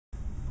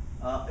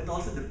It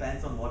also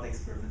depends on what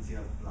experiments you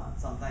have planned.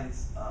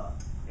 Sometimes,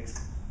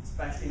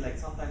 especially like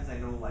sometimes I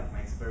know like my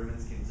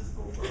experiments can just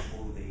go for a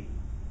whole day.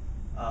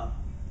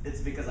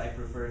 It's because I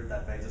prefer it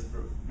that way.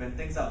 When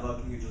things are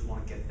working, you just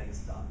want to get things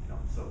done, you know.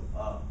 So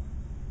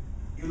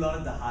you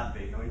learn it the hard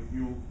way, you know.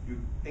 You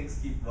things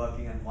keep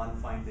working, and one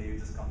fine day you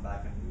just come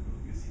back and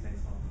you see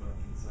things not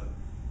working. So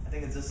I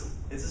think it's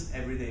just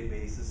everyday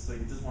basis. So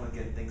you just want to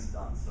get things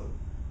done. So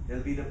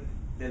there'll be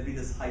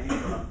this highly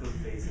productive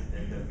phase, and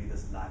then there'll be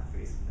this lag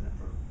phase, and then a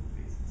productive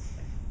phase.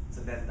 It's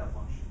a delta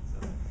function. So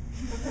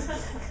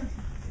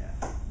yeah.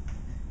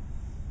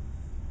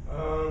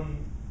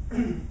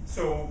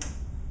 So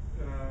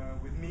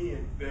with me,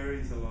 it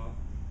varies a lot.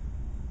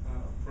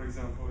 For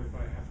example, if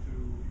I have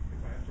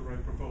to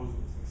write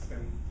proposals, I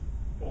spend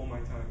all my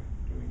time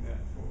doing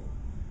that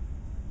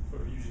for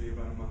usually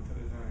about a month at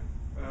a time.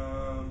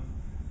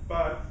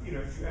 But you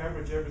know, if you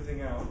average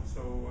everything out,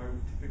 so I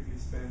would typically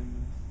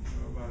spend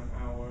about an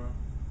hour,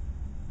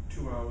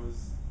 2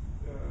 hours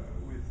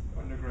with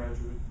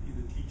undergraduate,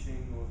 either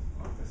teaching or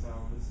office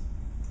hours.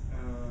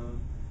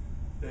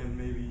 Then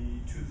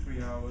maybe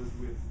 2-3 hours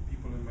with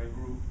people in my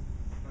group,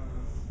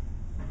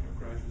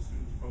 graduate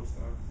students,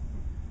 postdocs.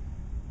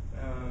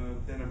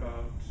 Then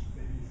about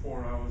maybe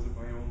 4 hours of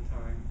my own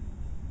time,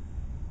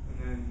 and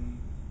then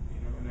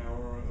an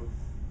hour of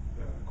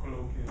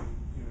colloquium,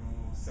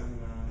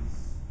 seminars,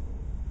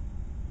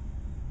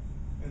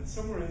 and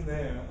somewhere in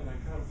there, and I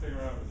can't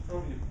figure out. It's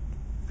probably a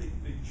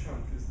big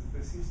chunk. Is that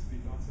there seems to be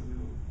lots of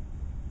little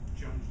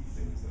junky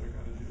things that I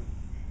got to do,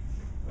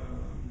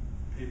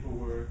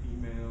 paperwork,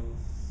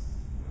 emails,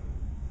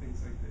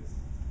 things like this.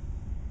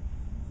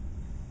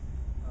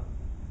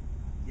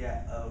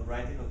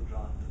 Writing a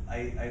grant.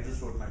 I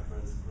just wrote my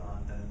first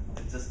grant, and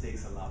it just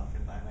takes a lot of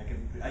your time.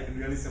 I can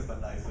really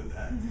sympathize with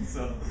that.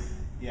 So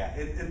yeah,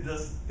 it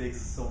just takes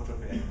so much of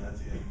your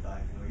energy and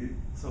time.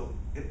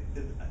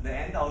 The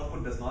end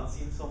output does not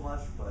seem so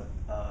much, but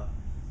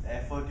the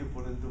effort you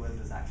put into it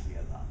is actually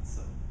a lot.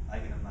 So I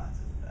can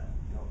imagine that.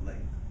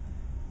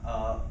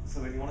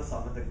 So when you want to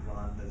submit a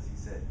grant, as you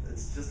said,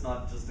 it's just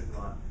not just a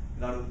grant.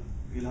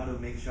 You'll have to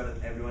make sure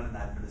that everyone in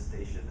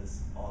administration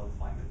is all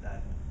fine with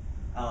that.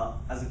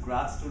 As a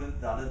grad student,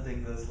 the other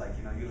thing is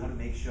you'll have to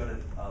make sure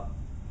that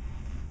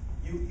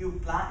you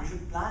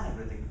should plan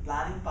everything. The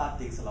planning part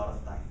takes a lot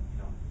of time.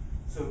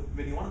 So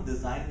when you want to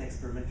design an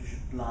experiment, you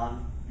should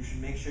plan. You should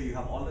make sure you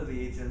have all the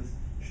reagents.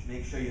 You should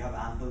make sure you have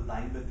ample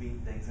time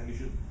between things, and you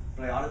should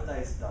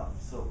prioritize stuff.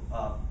 So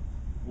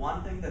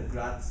one thing that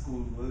grad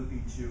school will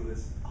teach you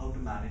is how to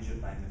manage your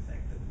time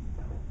effectively.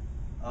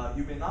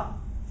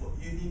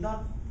 You need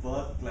not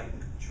work like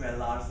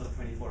 12 hours or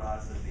 24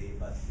 hours a day,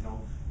 but you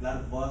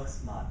have to work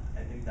smart.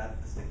 I think that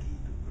is the key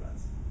to grad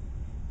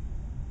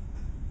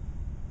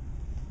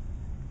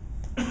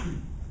school.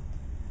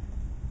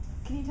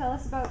 Can you tell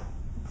us about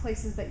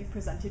places that you've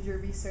presented your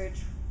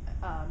research,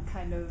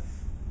 kind of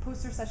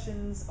poster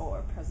sessions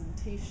or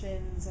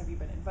presentations? Have you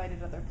been invited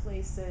to other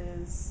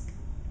places?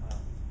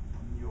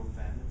 Your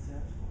fan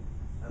itself?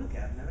 Okay,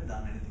 I've never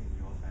done anything with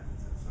your fan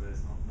itself, so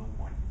there's no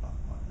point to talk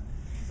about that.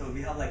 So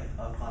we have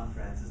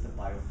conferences, the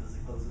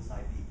Biophysical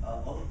Society.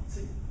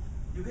 So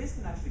you guys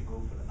can actually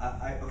go for that.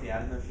 I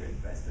don't know if you're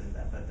interested in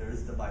that, but there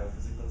is the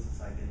Biophysical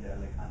Society, and there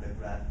are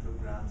undergrad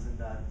programs in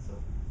that. So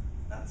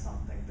that's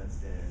something that's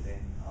there.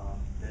 Then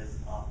there's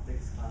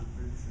optics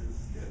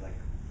conferences. They're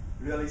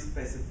really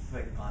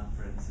specific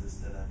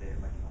conferences that are there,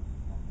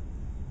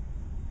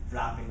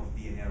 wrapping of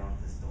DNA around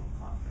histone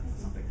conference or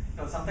something.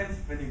 Sometimes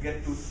when you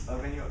get to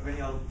when you're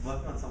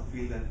working on some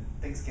field, and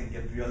things can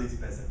get really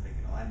specific,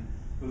 and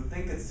you'll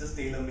think it's just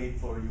tailor-made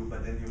for you,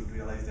 but then you'll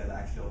realize there are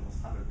actually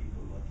almost 100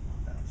 people working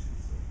on that issue.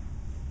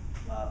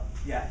 So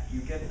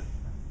you get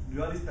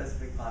really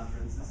specific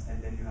conferences,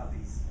 and then you have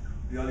these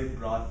really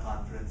broad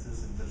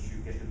conferences in which you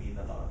get to meet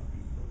a lot of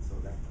people. So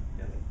do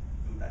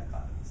that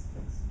kind of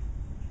things.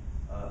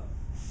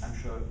 I'm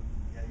sure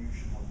you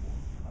should have more.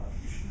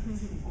 You should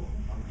see more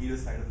on either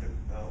side of the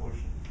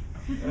ocean.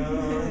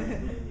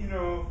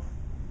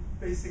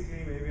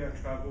 Basically maybe I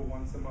travel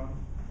once a month.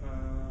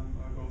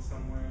 I go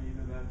somewhere,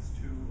 either that's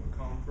to a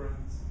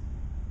conference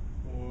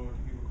or to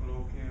give a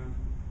colloquium,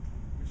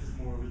 which is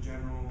more of a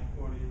general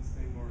audience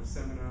thing, or a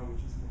seminar,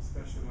 which is more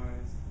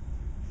specialized.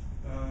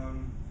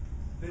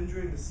 Then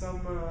during the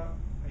summer,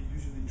 I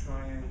usually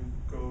try and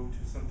go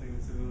to something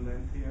that's a little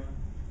lengthier.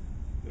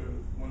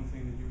 One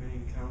thing that you may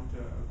encounter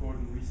are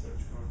Gordon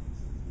research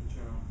conferences, which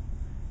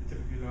they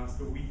typically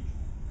last a week,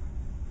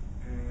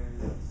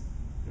 and it's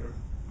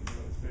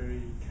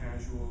very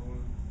casual,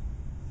 and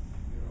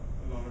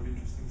a lot of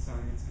interesting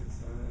science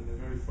gets done, and they're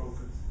very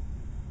focused.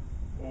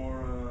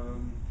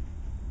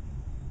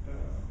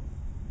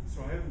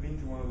 So I haven't been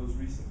to one of those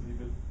recently,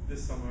 but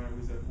this summer I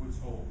was at Woods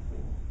Hole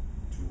for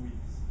 2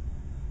 weeks.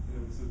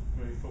 And it was a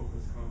very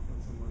focused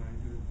conference on what I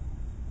do.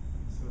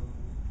 So,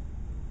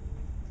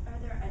 are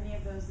there any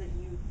of those that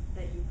you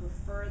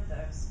prefer,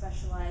 the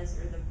specialized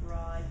or the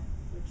broad?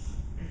 Which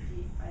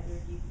either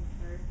do you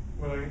prefer?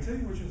 Well, I can tell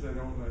you which ones I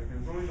don't like.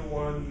 I'm going to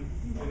one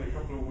in a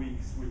couple of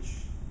weeks,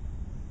 which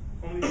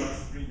only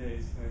lasts 3 days.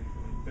 days,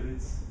 thankfully. But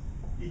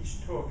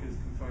each talk is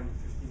confined to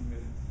 15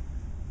 minutes.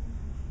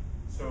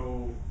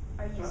 So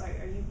Are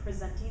you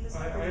presenting this?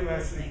 I'm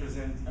actually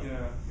presenting.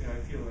 Yeah, I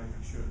feel like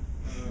I should.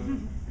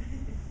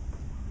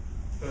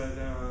 But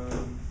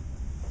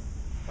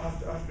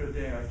after a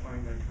day, I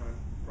find I can't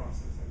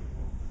process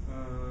anymore.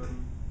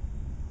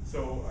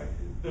 So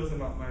those are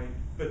not my.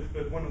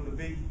 But one of the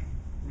big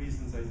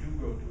reasons I do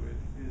go to it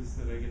is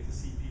that I get to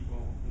see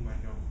people whom I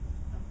know,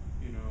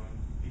 and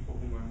people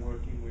whom I'm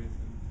working with.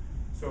 And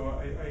so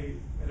I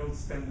don't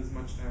spend as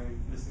much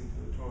time listening to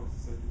the talks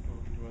as I do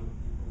talking to other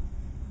people.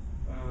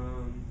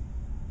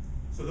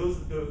 So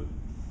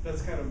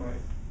that's kind of my,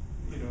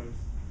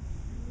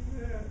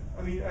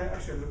 I mean,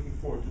 I'm looking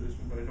forward to this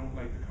one, but I don't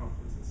like the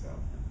conference itself.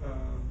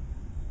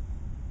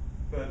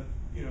 But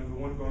the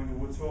one going to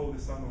Woods Hole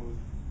this summer was,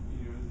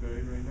 was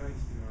very, very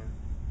nice.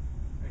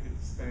 I get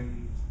to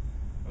spend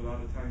a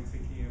lot of time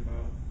thinking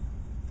about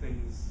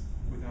things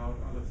without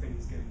other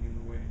things getting in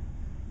the way.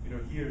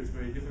 Here it's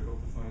very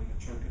difficult to find a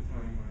chunk of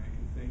time where I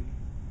can think.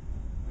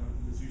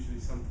 There's usually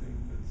something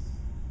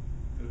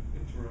that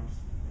interrupts.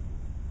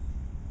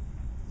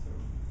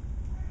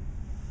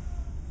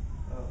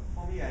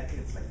 For me, I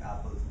think it's like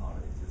apples and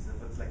oranges.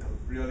 If it's like a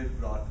really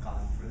broad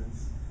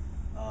conference,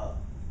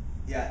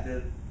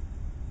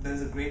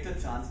 there's a greater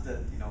chance that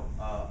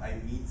I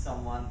meet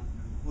someone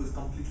who is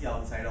completely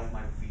outside of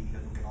my field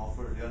and who can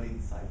offer really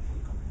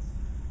insightful comments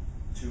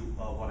to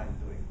what I'm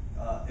doing.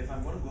 If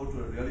I'm going to go to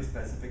a really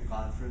specific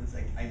conference,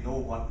 I know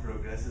what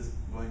progress is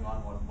going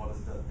on, what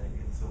is the thing,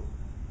 and so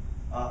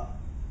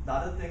the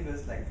other thing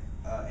is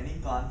any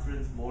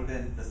conference more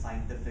than the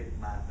scientific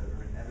matter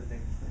and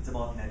everything. It's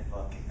about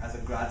networking. As a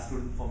grad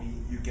student, for me,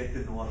 you get to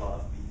know a lot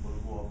of people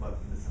who are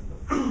working in the similar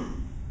field,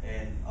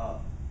 and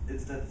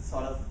it's that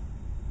sort of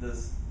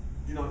this,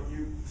 you know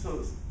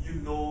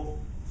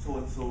so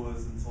and so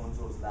is in so and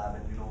so's lab,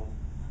 and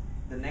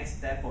the next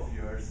step of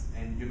yours,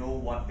 and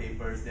what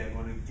papers they're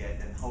going to get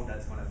and how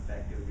that's going to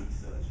affect your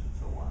research and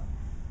so on.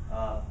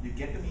 You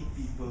get to meet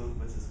people,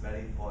 which is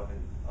very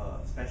important,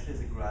 especially as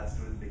a grad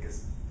student,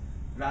 because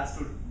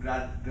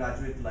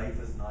graduate life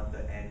is not the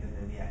end in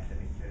any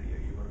academic career.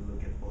 You're going to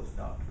look at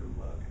postdoctoral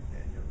work, and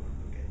then you're going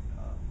to look at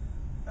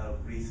a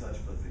research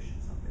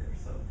position somewhere.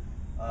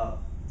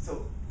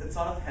 So it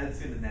sort of helps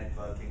you in the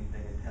networking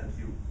thing. It helps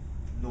you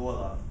know a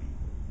lot of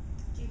people.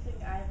 Do you think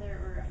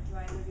either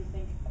of you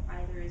think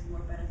either is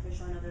more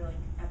beneficial? I know they're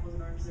like apples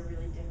and oranges are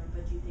really different,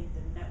 but do you think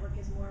the network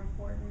is more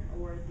important,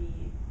 or the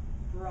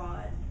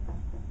broad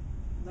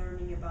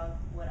learning about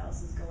what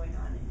else is going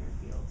on in your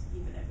field,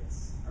 even if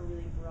it's a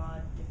really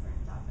broad,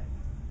 different topic?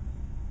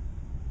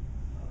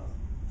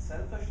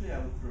 Selfishly, I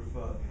would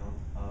prefer,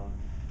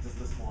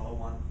 just a smaller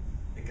one,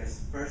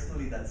 because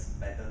personally that's a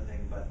better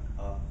thing, but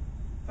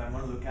if I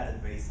want to look at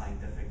it very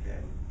scientifically, I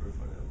would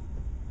prefer to.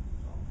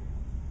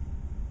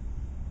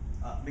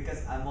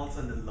 Because I'm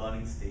also in the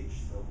learning stage,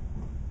 so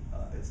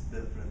it's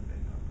different when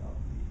you're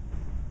probably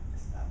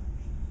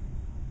established.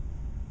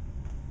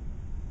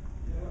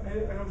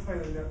 Yeah, I don't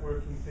find the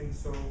networking thing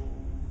so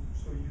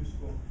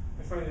useful.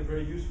 I find it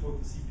very useful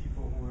to see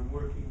people who I'm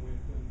working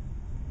with and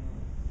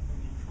I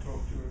need to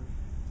talk to.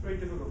 It's very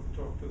difficult to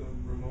talk to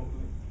them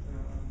remotely.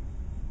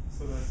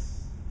 So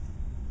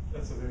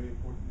that's a very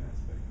important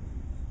aspect of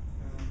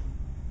it.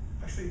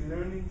 Actually,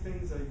 learning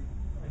things I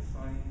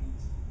find,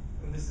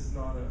 and this is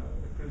not a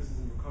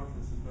criticism of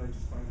conferences, but I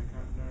just find I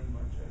can't learn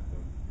much at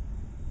them.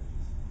 I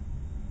just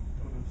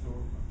don't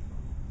absorb much from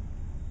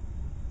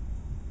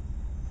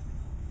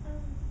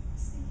them.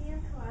 Speaking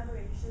of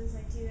collaborations,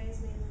 do you guys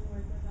mainly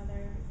work with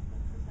other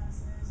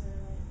professors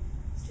or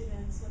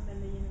students within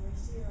the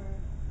university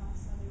or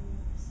across other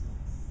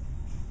universities?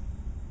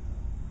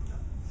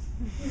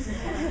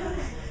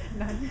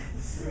 None.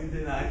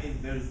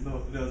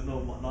 There's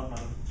not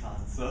much of a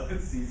chance, so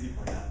it's easy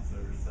for the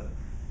answer. So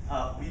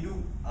we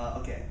do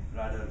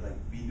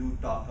we do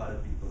talk to other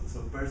people.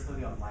 So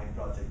personally, on my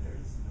project,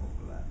 there's no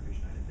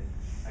collaboration or anything.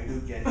 I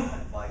do get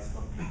advice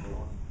from people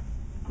on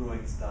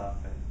growing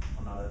stuff and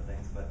on other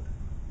things, but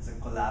it's a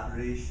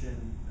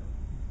collaboration. No.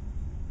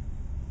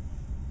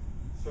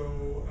 So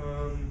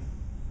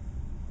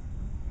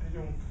I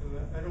don't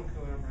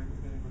collaborate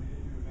with anybody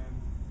at U of M.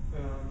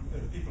 There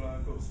are people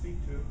I go speak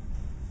to,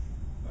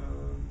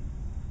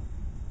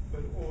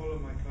 but all of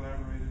my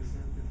collaborators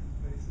are in different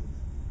places.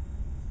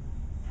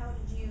 How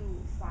did you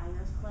find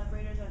those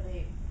collaborators? Are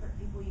they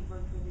people you've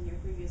worked with in your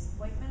previous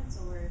appointments,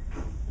 or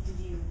did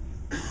you?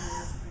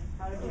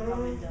 How did you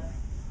come into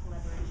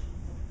collaboration?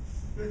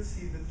 Let's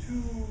see, the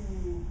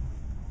two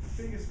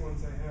biggest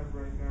ones I have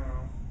right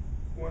now.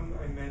 One,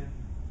 I met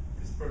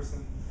this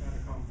person at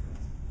a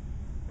conference.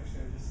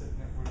 Actually, I just said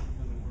networking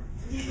doesn't work.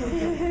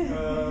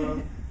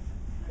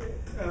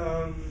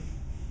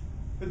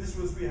 But this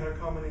was, we had a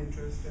common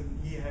interest, and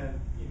he had,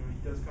 he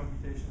does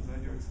computations, I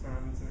do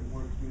experiments, and it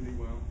works really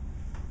well.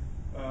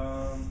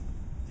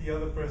 The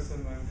other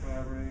person I'm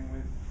collaborating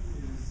with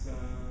is,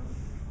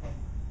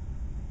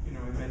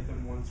 I met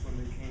them once when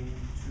they came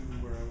to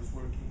where I was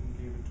working and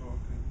gave a talk,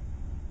 and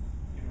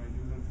I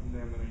knew them from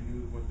them, and I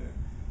knew what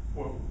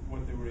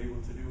they were able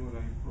what to do, and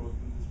I wrote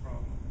them this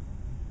problem.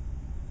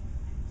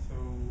 So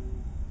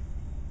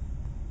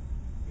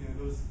yeah,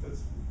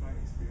 that's my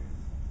experience.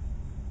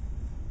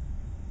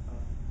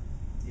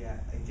 Yeah,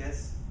 I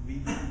guess we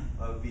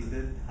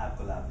did have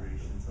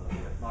collaborations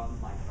earlier, not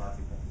with my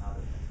project but in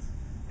other things.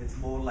 It's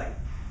more like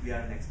we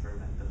are an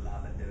experimental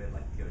lab, and there were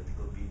like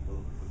theoretical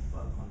people who would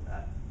work on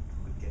that,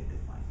 who would get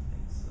defined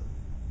things. So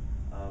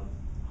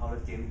how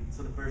it came,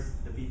 so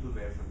the people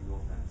were from U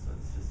of M, so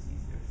it's just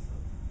easier. So